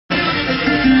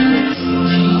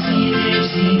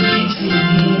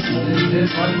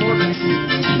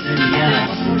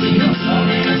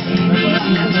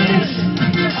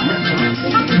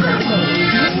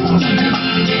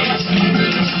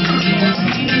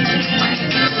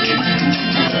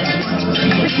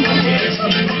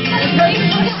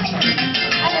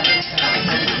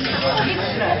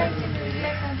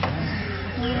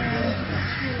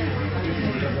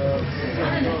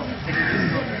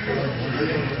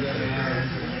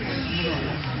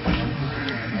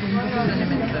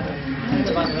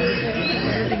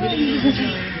No,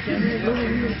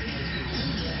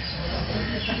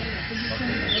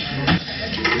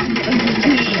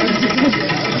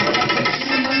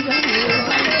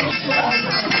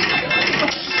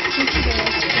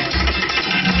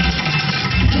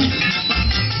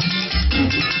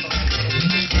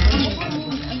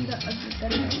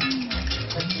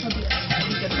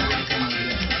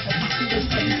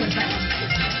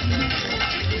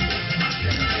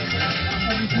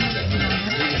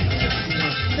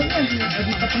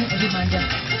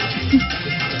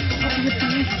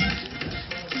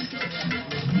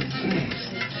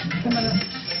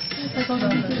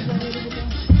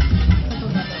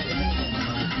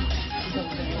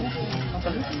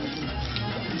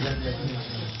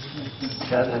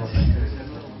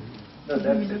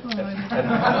 that's it.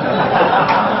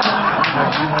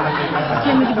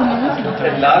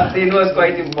 That last scene was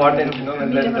quite important,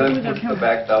 when that girl puts the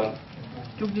bag down.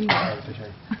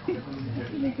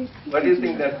 What do you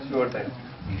think that showed that?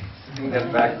 Putting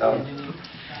that bag down.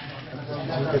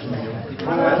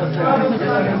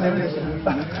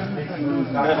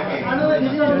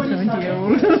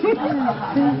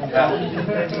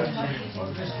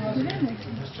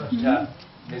 Yeah.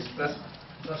 Mistrust.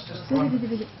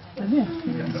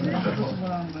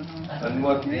 One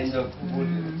more range of food.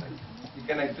 You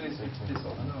can actually switch this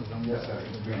off.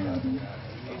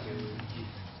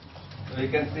 So we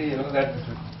can see, that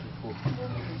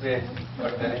way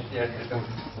what Tanishi had written.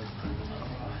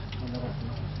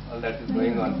 All that is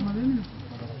going on.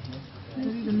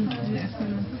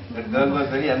 That girl was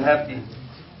very unhappy and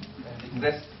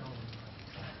depressed.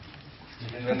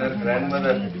 And when her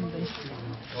grandmother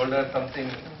told her something,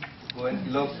 go and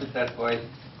elope with that boy,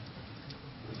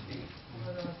 she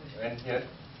went here.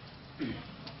 And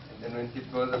then when she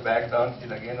throws the bag down,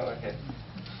 she's again over here.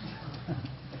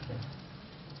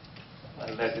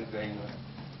 All that is going on.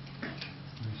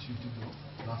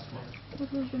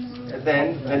 At the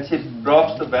end, when she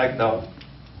drops the bag down,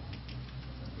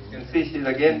 you can see she's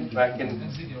again back in,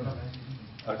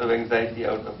 out of anxiety,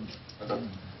 out of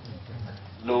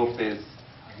low phase.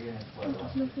 Well,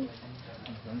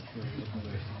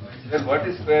 what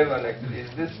is square one actually?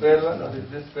 Is this square one or is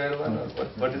this square one or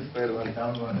what is square one?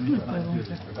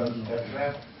 Because that's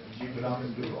where she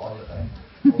belongs to all the time.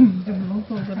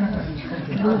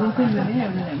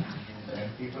 And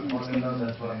people fall in love,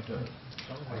 that's what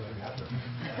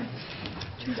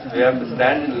We have to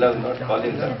stand in love, not fall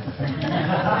in love.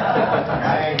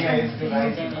 my idea is to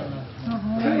rise in love.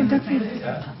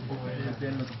 Yeah.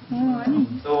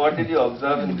 So what did you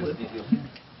observe in this video?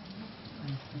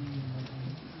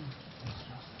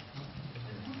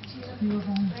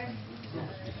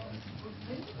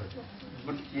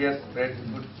 Good cheer, spread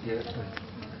good cheer.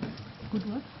 Good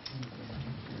what?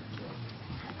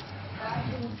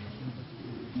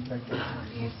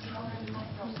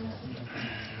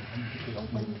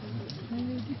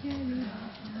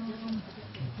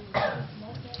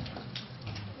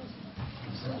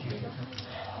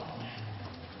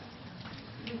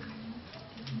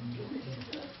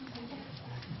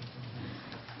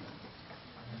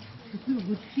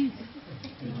 Good feet.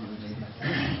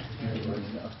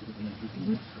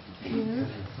 Good cheer.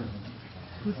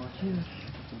 Good cheer.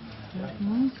 That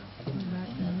more.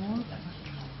 That more.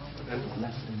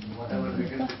 Whatever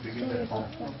begins at home.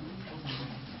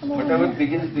 Whatever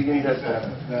begins at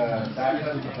home. The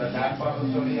sad part of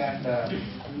the story and the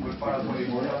good part of the story,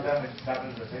 both of them, it started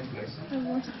in the same place.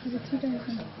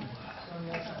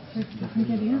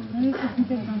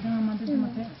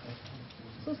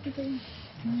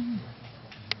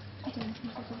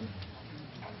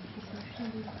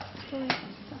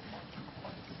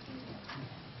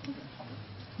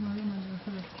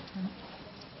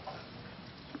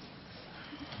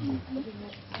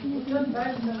 Good and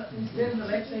bad is there in the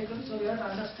life cycle, so we have to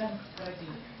understand correctly.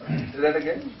 Say that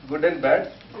again? Good and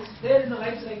bad? It's there in the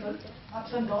life cycle,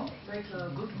 ups and downs, like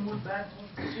good mood, bad mood,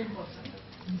 same person.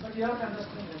 But you have to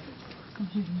understand that.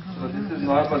 So this is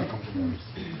normal.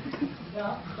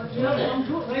 Yeah, but you have to come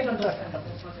to right understanding.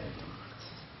 That's what I think.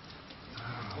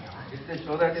 Did they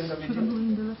show that in the video?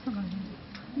 That's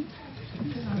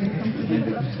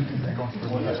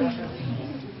what it said.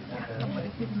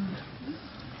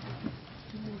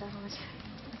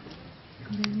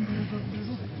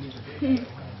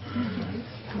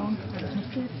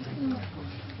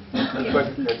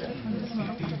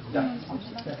 Yeah.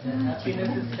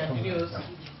 Happiness is continuous,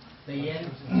 the end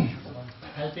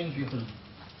helping people.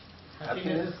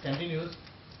 Happiness is continuous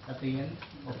at the end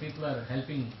of people are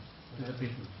helping to the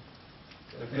people.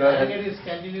 If The you are target is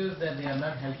continuous that they are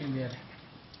not helping, they are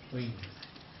doing.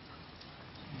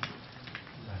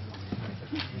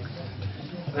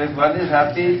 So if one is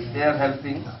happy, they are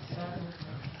helping.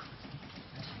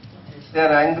 If they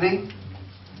are angry,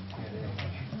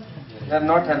 they are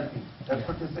not helping. That's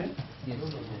what you say?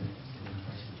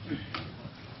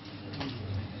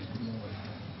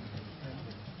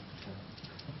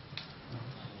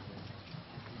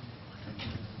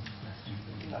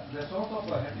 The source of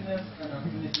happiness and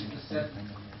happiness is self.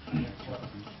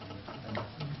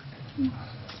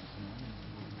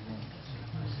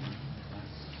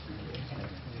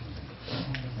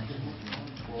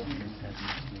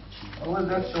 How was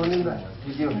that shown in the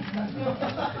video?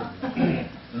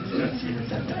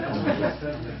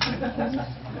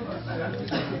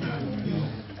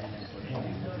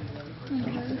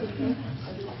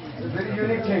 A very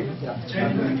unique thing. Chain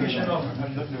implication of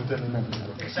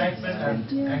excitement and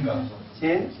anger.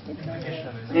 Chain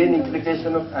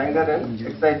implication of anger and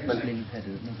excitement.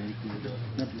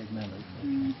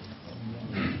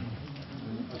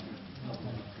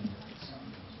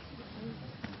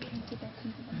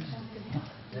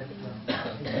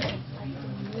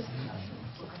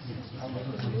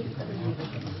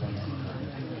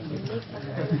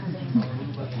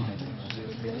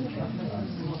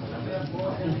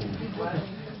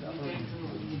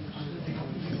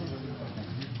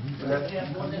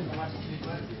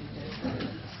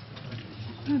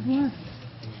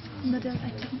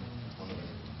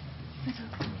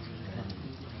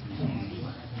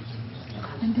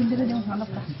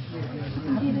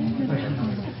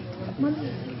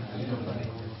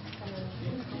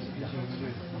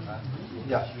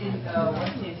 Yeah.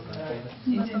 One case,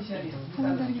 intention is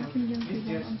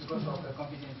because of the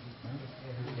competency.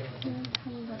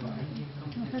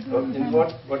 In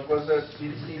what was the We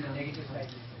see the negative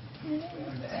side. And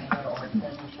the anger or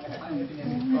unhappiness is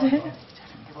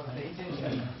because the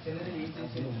intention, generally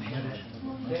intention is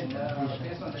then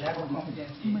based on the lack of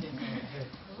competency, intention is less.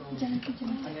 So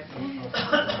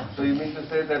unhappiness. So you mean to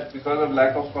say that because of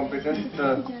lack of competence,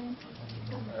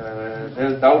 there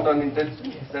is doubt on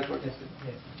intention? Is that what you said?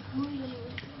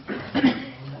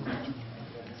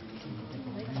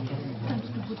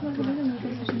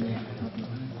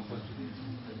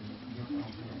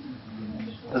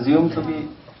 Assumed to be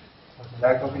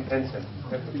lack of intention.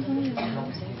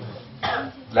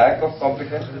 Lack of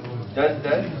competence is judged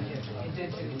as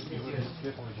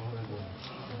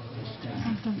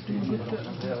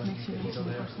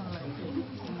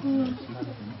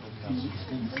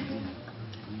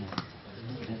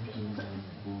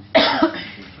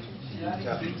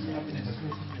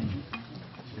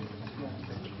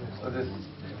so this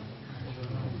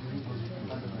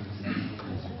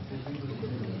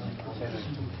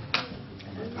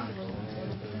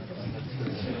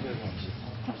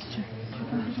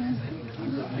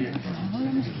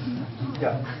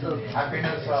yeah. So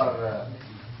happiness or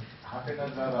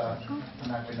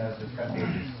unhappiness is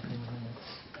contagious.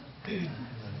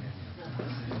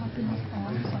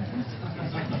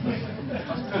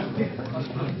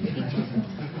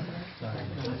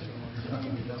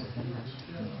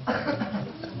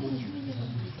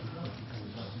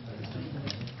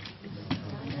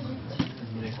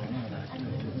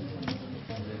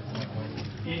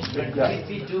 If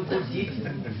we do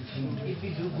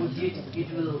good deeds, it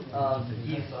will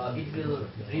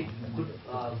reap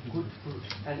good fruit,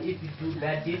 and if we do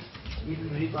bad deeds, it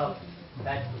will reap up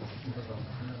bad fruit.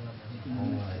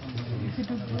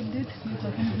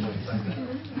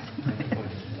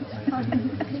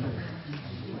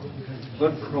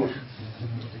 Good fruit.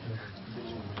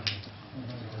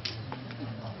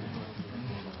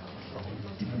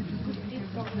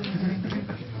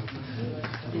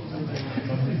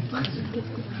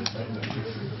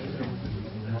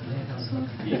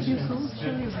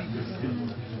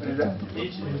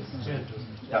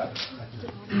 Yeah.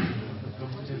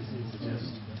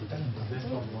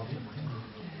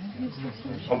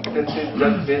 Competency is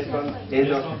just based on age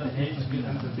of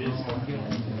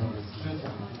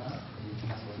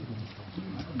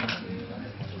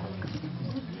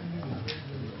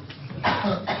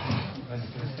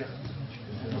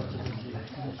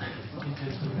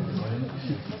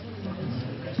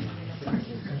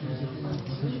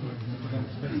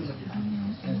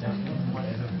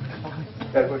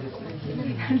That's what you say.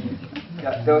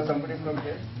 Yeah, there was somebody from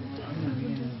here.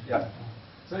 Yeah.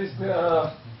 So it's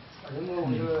I don't know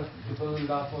whether people will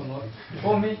laugh or not.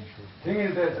 For me, thing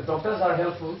is that the doctors are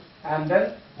helpful and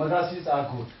then madrasis are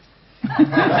good.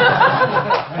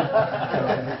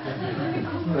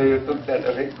 So you took that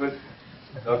away. Good.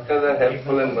 Doctors are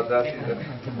helpful and madrasis are.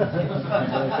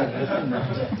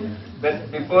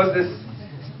 But before this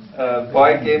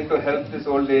boy came to help this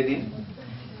old lady,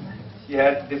 she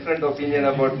had different opinion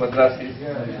about Madrasis.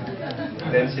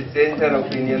 Then she changed her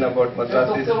opinion about The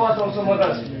Madrasis. doctor was also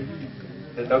Madrasi.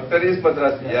 The doctor is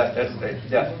Madrasi, yeah, that's right.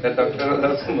 Yeah, the doctor was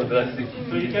also Madrasi.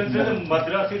 So you can say the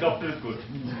Madrasi doctor is good.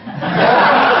 I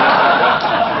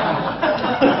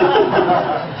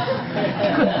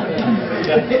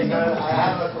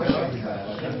have a question.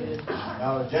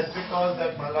 Now, just because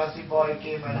that Madrasi boy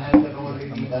came and had that old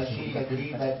lady, does she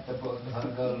agree that the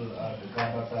her girl,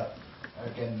 granddaughter,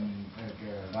 can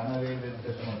run away with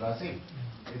the Madrasi?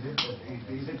 Is it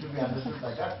to be understood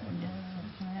like that?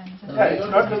 Yeah, it's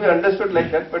not to be understood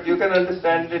like that, but you can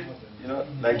understand it,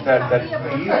 like that. If it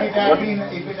had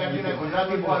been a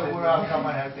Gujarati boy who would have come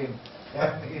and helped him,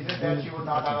 then is it that she would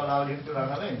not have allowed him to run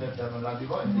away, the Gujarati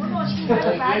boy?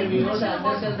 Again, we want to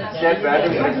understand the She had bad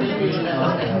character.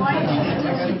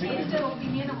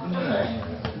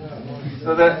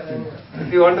 So that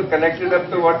if you want to connect it up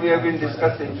to what we have been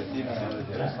discussing,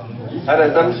 her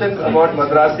assumption about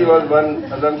Madrasi was one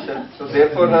assumption, so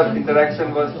therefore her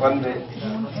interaction was one way.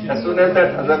 As soon as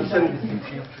that assumption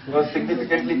was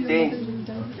significantly changed,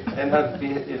 then her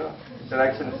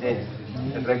interaction changed,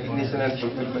 and recognition and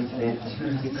fulfillment changed.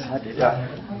 Yeah.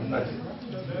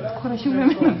 Хорошо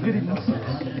время говорит.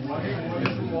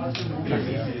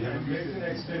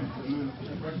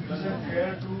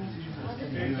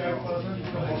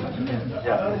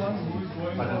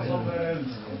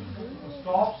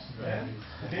 Stops and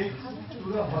takes to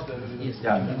the hospital.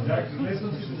 Yeah. That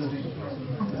relationship is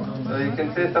So you can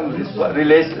say some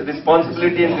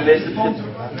responsibility in relationship.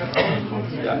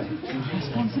 Yeah.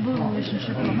 Responsible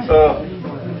relationship. So,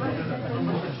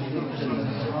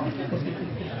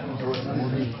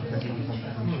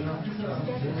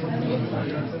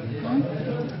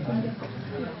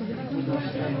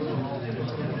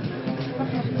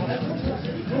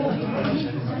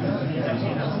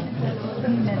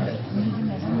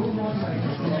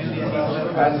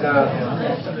 and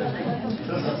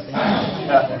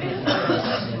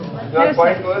your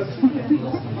point was?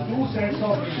 two sets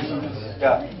of relations.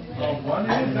 Yeah. One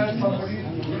is that somebody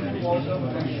who was a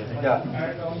police Yeah.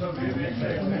 and on the way makes an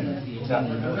accident. Yeah.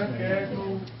 Doesn't care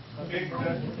to take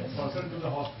that person to the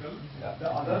hospital. Yeah.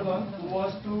 The other one who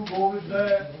was to go with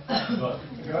the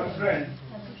girlfriend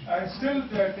and still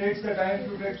takes the time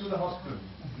to take to the hospital.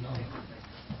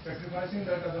 Sacrificing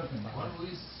that other thing. One who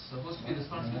is supposed to be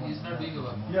responsible is not doing the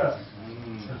work. Yes.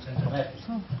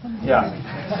 Yeah.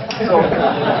 So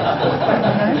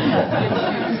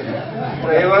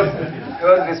he was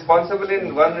responsible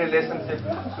in one relationship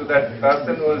to that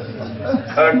person who was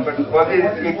hurt, but was he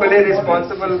equally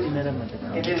responsible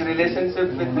in his relationship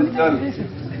with this girl?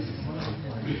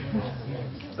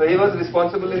 So he was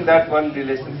responsible in that one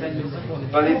relationship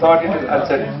because he thought it was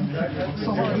urgent.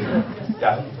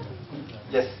 Yeah.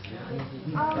 Yes.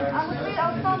 I'm afraid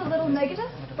I'll sound a little negative,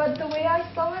 but the way I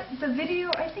saw it, the video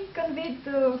I think conveyed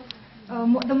the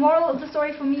moral of the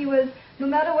story for me was no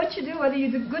matter what you do, whether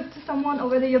you do good to someone or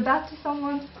whether you're bad to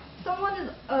someone, someone is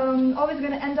always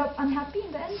going to end up unhappy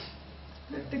in the end.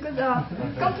 Because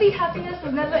complete happiness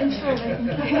is never ensured, I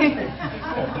think.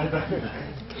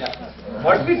 Yeah.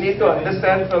 What we need to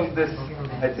understand from this,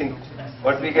 I think,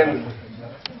 what we can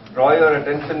draw your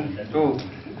attention to.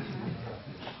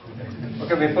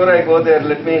 Okay, before I go there,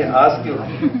 let me ask you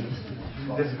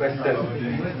this question.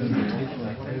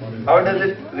 How does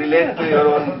it relate to your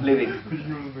own living?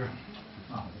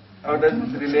 How does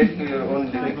it relate to your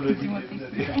own living?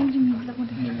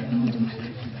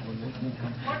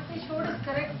 What they showed is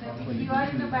correct. If you are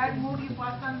in a bad mood, you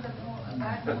pass on the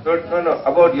bad mood. No,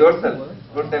 about yourself.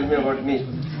 Don't tell me about me.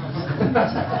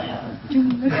 I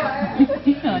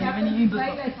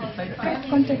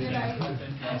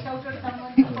shouted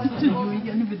someone because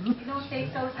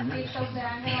takes out the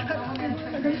anger on someone else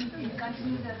and then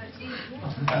continues as a change.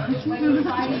 But if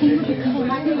I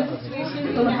handle a situation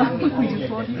in anger or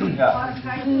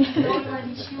try to resolve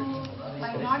an issue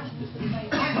by not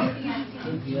taking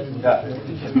action,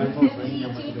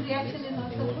 the reaction is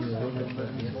also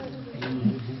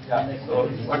Yeah. So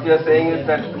what you are saying is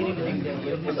that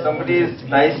if somebody is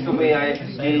nice to me, I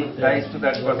be nice to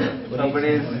that person. If somebody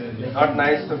is not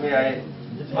nice to me, I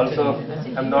also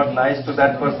am not nice to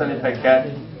that person if I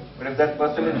can. But if that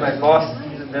person is my boss,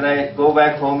 then I go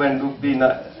back home and be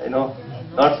not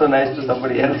so nice to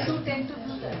somebody else.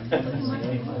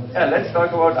 Yeah, let's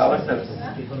talk about ourselves.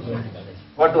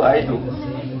 What do I do?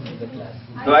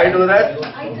 Do I do that?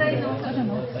 I try not. I don't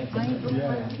know.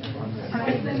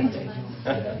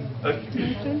 Okay.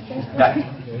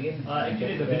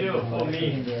 Actually, the video for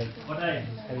me, what I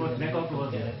could make out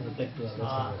was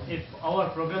if our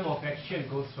program of action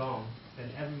goes wrong, then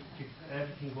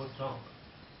everything goes wrong.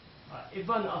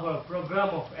 even our program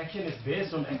of action is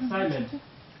based on excitement,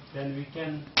 then we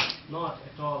can not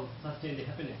at all sustain the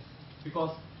happiness.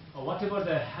 Because whatever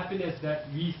the happiness that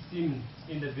we see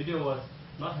in the video was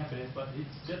not happiness, but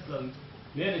it's just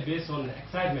merely based on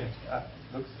excitement.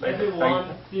 Looks like Everyone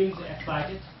excitement. seemed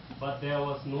excited, but there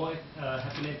was no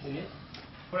happiness in it.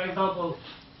 For example,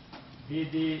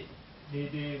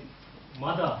 the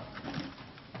mother,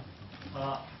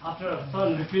 after her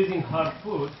son refusing her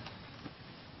food,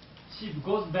 she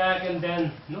goes back and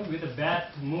then, with a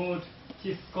bad mood,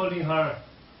 she's scolding her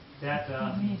that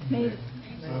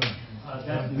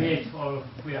that maid or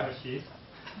whoever she is.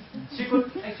 She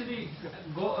could actually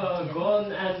go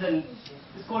on and then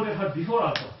scolded her before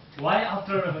also. Why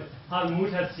after her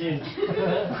mood has changed?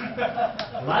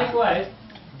 Likewise,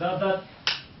 the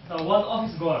one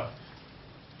office goer,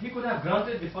 he could have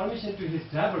granted the permission to his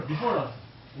driver before us.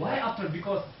 Why after?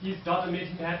 Because his daughter made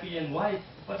him happy, and why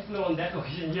particularly on that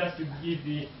occasion he has to give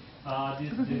the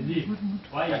leave?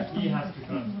 Why he has to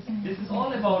grant? This is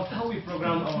all about how we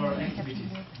program our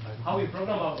activities, how we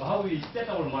how we set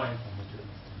our mind.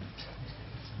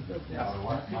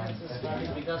 Happiness is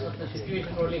starting because of the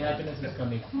situation only happiness is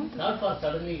coming. Not for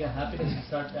suddenly happiness will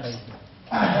start arising.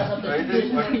 Because of the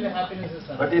situation only the happiness is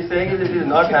coming. What he's saying is it is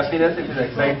not happiness, it is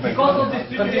excitement. Because of this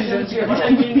situation, what I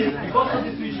mean is, because of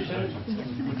this situation,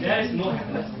 there is no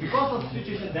happiness. Because of the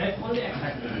situation, there is only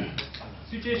excitement.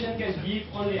 Situation can give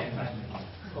only excitement.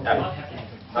 Not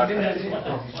happiness.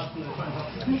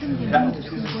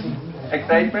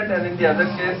 Excitement, and in the other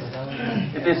case,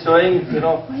 it is showing,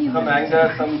 some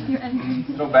anger,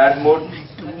 some, bad mood.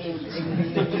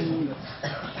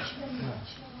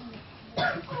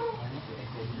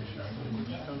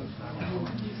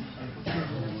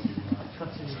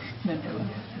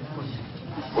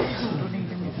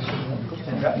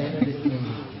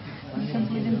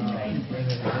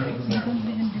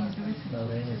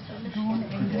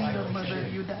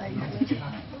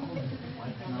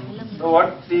 So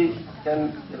what we can,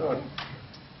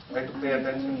 try to pay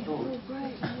attention to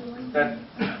that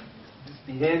this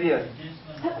behavior,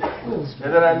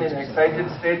 whether I am in excited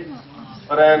state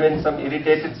or I am in some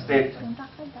irritated state,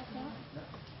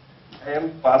 I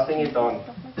am passing it on,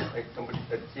 like somebody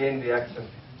said, chain reaction.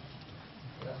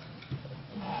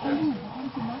 I'm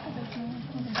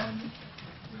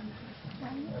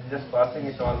just passing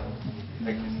it on,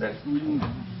 like you said.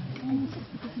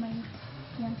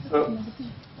 So,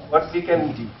 what we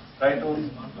can try to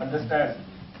understand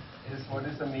is what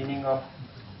is the meaning of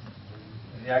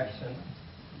reaction,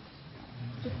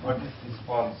 what is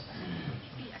response.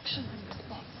 Reaction and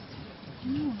response.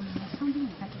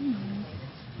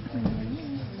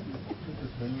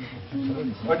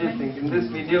 What do you think? In this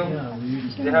video,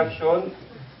 they have shown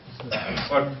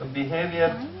what the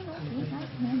behavior.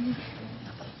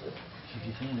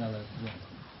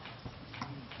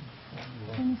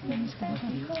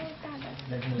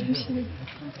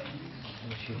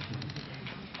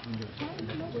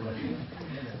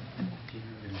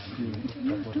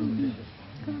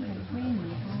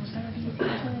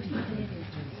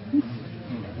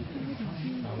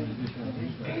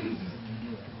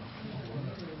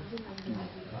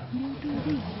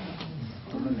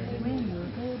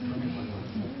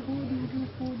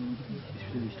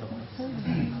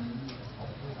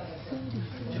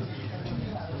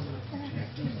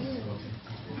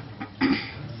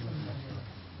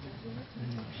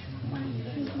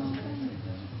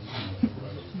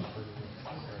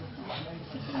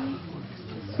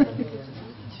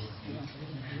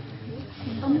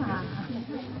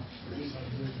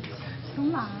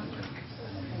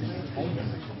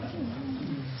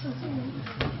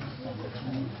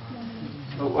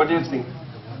 So what do you think?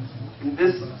 In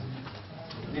this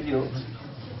video,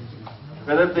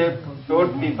 whether they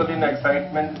showed people in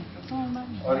excitement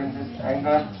or in this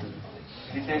anger,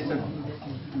 irritation,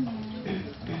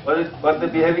 were they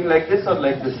behaving like this or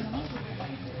like this?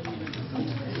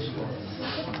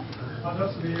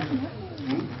 Others behavior.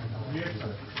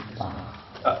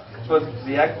 It was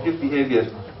reactive behavior.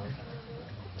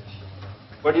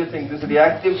 What do you think? This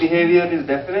reactive behavior is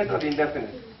definite or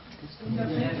indefinite?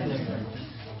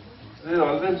 It is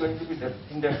always going to be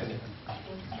indefinite.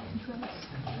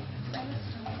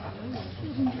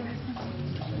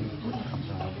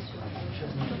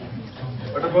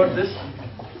 What about this?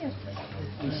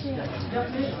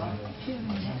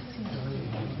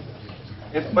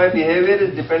 If my behavior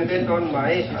is dependent on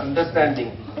my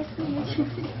understanding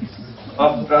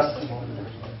of trust,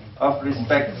 of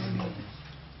respect,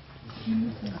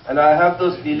 and I have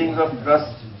those feelings of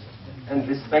trust and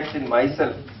respect in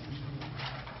myself,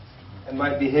 and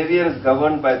my behavior is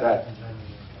governed by that,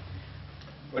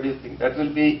 what do you think? That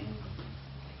will be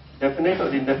Definite or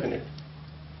indefinite?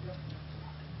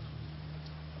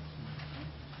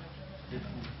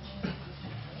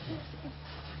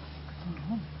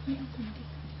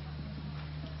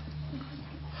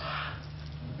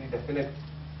 Be definite.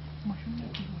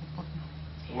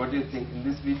 What do you think? In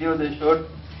this video they showed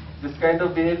this kind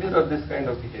of behavior or this kind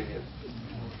of behavior?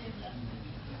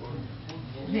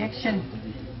 Reaction.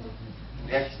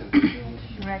 Reaction.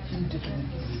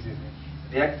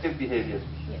 Reactive behavior.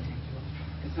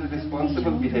 This is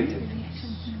responsible behavior.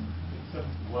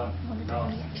 One. Now,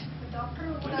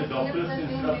 when the doctors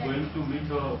instead of going to meet his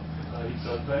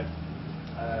girlfriend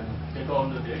and take her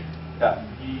on the date, Yeah.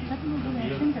 he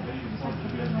behaved very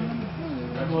responsibly.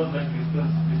 That was like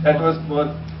response. That was more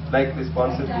like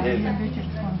responsive behavior.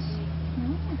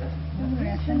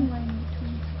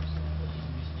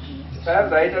 If I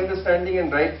have right understanding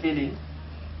and right feeling,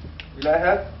 will I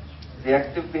have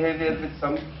reactive behavior with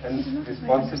some and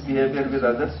responsive behavior with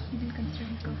others?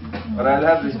 Or I will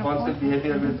have responsive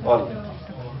behavior with all?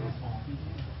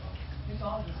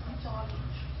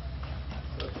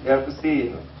 So you have to see, you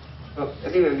know. So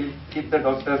anyway, we keep the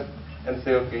doctor and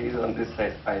say, okay, he's on this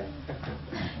side, fine.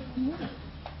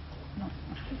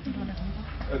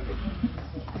 Okay.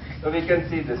 So we can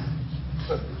see this.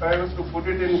 So if I was to put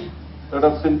it in sort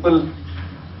of simple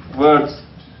words,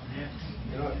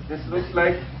 you know, this looks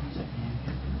like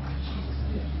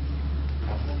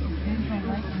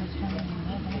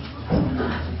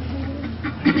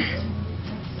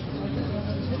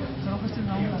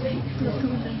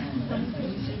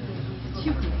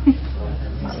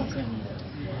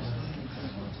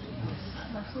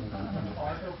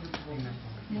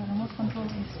Your remote control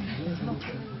is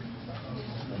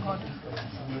God.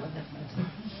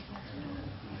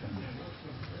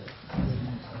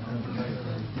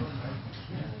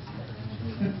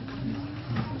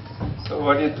 So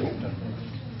what do you think?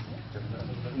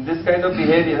 In this kind of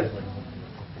behavior,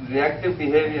 in reactive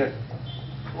behavior,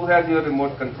 who has your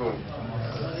remote control?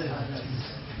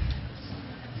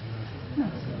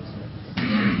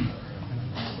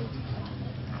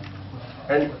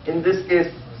 And in this case,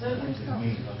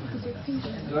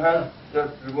 you have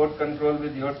your remote control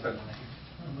with yourself.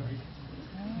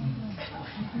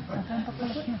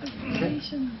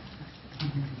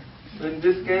 So in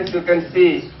this case, you can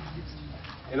see,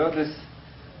 you know, this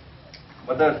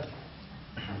mother,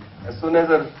 as soon as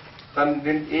her son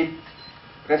didn't eat,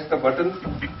 pressed the button,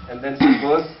 and then she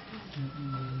goes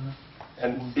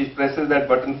and she presses that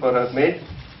button for her maid,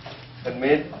 and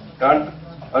maid can't,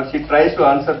 or she tries to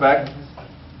answer back,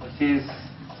 but she is,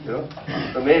 you know,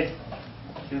 the maid,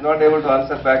 she is not able to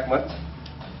answer back much.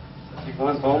 She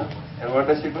goes home, and what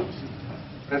does she do? She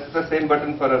presses the same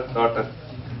button for her daughter,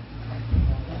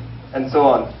 and so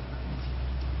on.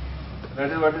 That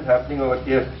is what is happening over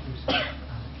here.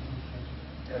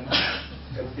 And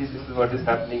you can see this is what is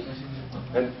happening.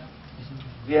 When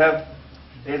we have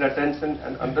paid attention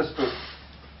and understood,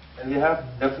 and we have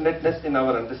definiteness in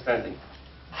our understanding.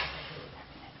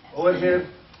 Over here,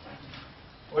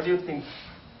 what do you think?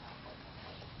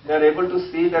 They are able to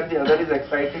see that the other is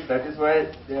excited, that is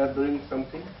why they are doing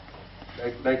something.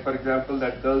 Like for example,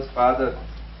 that girl's father,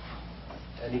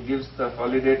 and he gives the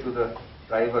holiday to the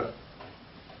driver.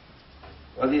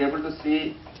 Was he able to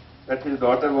see that his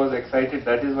daughter was excited,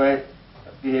 that is why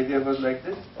behavior was like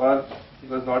this, or he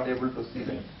was not able to see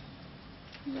that?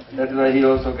 And that is why he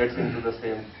also gets into the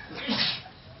same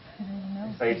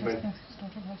excitement.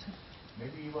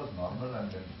 Maybe he was normal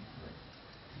and then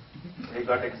He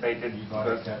got excited he got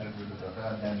because excited with the daughter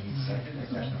and then he started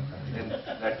excited. then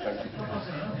that continues.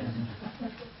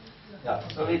 Yeah,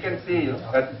 so we can see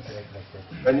that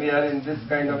when we are in this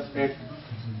kind of state,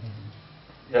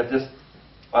 we are just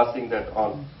passing that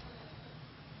on.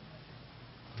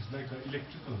 It's like an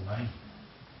electrical line.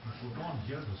 You put on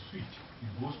here the switch,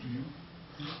 it goes to you.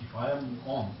 If I am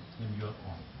on, then you are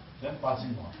on. Then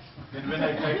passing on. Then when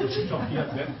I try to switch off here,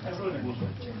 then everyone goes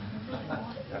on.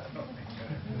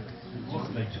 It works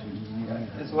like that.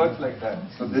 This works like that.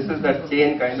 So this is that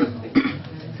chain kind of thing.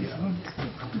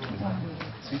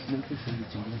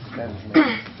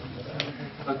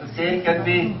 So the chain can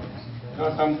be, you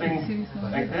know, something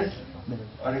like this,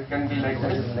 or it can be like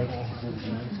this.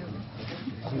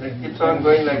 It keeps on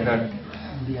going like that.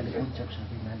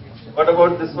 What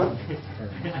about this one?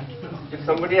 If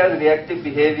somebody has reactive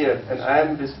behavior and I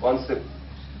am responsive,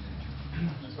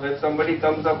 so if somebody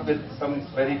comes up with some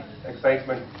very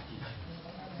excitement,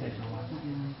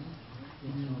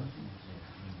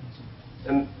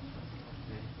 then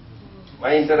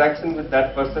my interaction with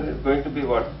that person is going to be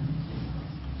what?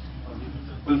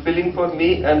 Fulfilling for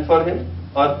me and for him,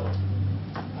 or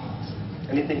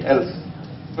anything else?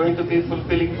 going to be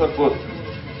fulfilling for both.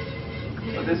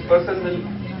 So this person will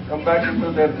come back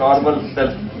into their normal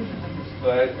self.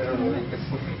 So I don't know, you can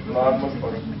put normal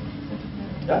for it.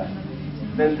 Yeah?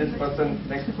 Then this person,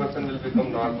 next person will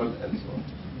become normal and so on.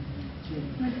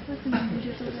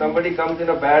 If somebody comes in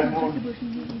a bad mood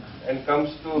and comes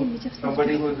to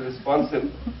somebody who is responsive,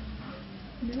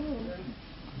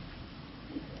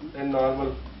 then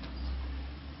normal.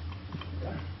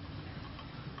 Yeah.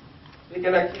 We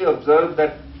can actually observe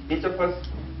that each of us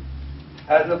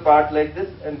has a part like this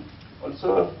and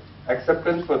also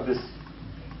acceptance for this.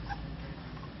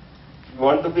 You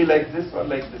want to be like this or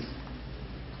like this?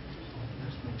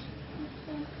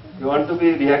 You want to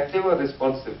be reactive or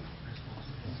responsive?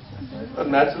 So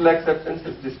natural acceptance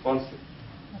is responsive.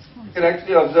 You can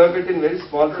actually observe it in very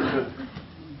small children.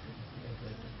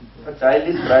 A child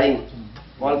is crying,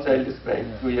 small child is crying,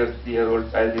 2-year,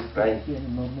 3-year-old child is crying.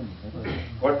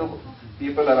 What do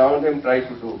people around him try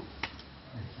to do?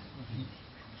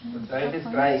 The child is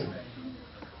crying.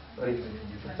 Sorry,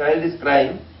 the child is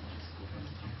crying.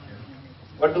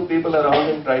 What do people around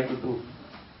him try to do?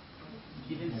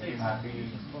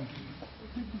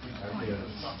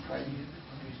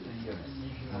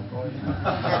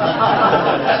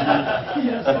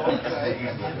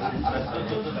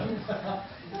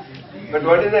 But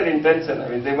what is their intention? I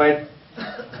mean, they might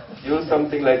use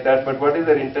something like that, but what is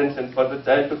their intention? For the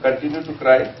child to continue to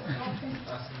cry,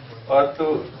 or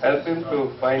to help him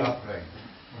to find,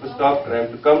 to stop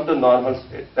crying, to come to normal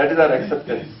state? That is our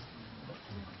acceptance.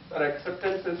 Our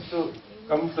acceptance is to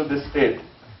come to this state.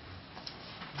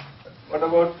 What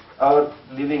about our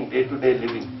living, day-to-day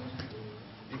living?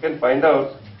 You can find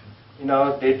out in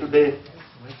our day-to-day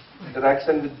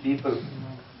interaction with people,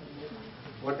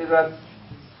 what is our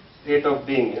state of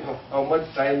being, how much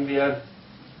time we are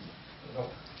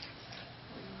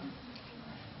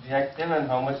reactive and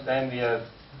how much time we are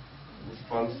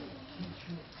responsive.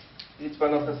 Each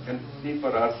one of us can see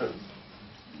for ourselves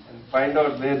and find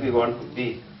out where we want to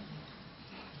be.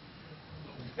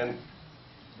 We can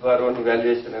do our own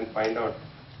evaluation and find out.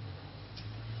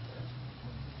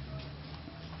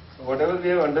 So whatever we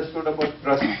have understood about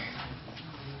trust,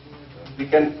 we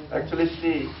can actually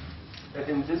see that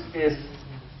in this case,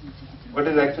 what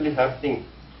is actually happening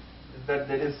is that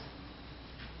there is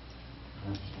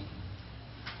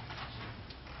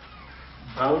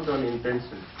doubt on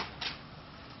intention.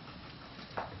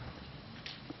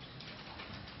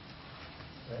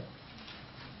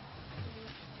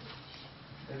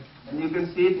 And you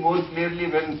can see it more clearly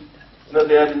when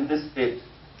they are in this state.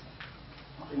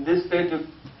 In this state, you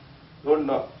don't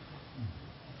know.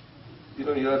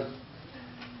 You are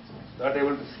not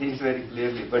able to see it very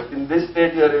clearly, but in this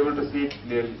state you are able to see it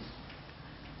clearly.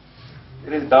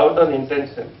 There is doubt on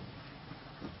intention,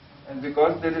 and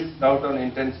because there is doubt on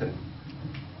intention,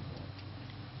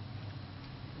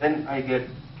 then I get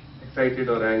excited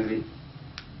or angry,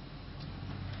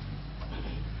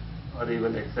 or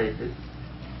even excited.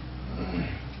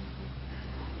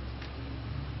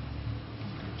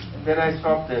 And then I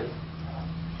stop there.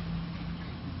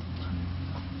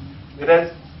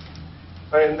 Whereas,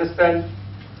 if I understand,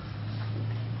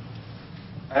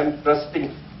 I am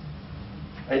trusting,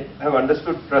 I have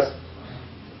understood trust,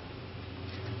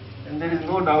 and there is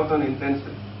no doubt on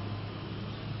intention.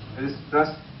 There is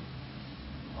trust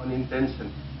on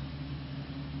intention.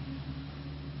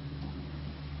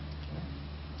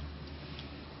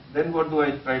 Then what do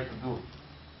I try to do?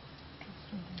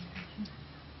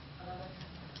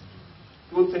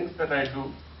 Two things that I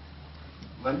do.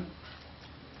 One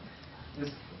is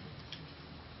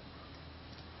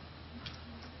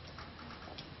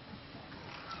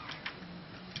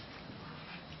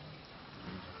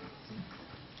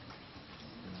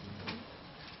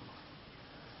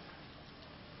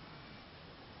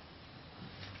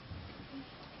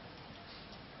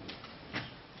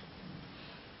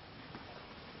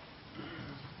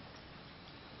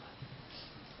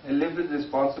I live with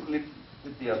responsibility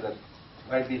with the other.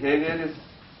 My behavior is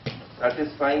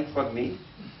satisfying for me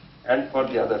and for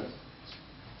the other.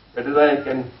 That is why I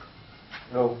can,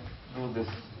 do this.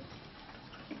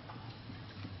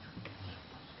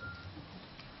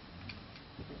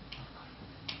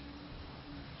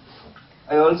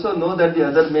 I also know that the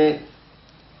other may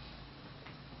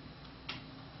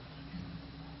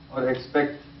or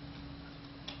expect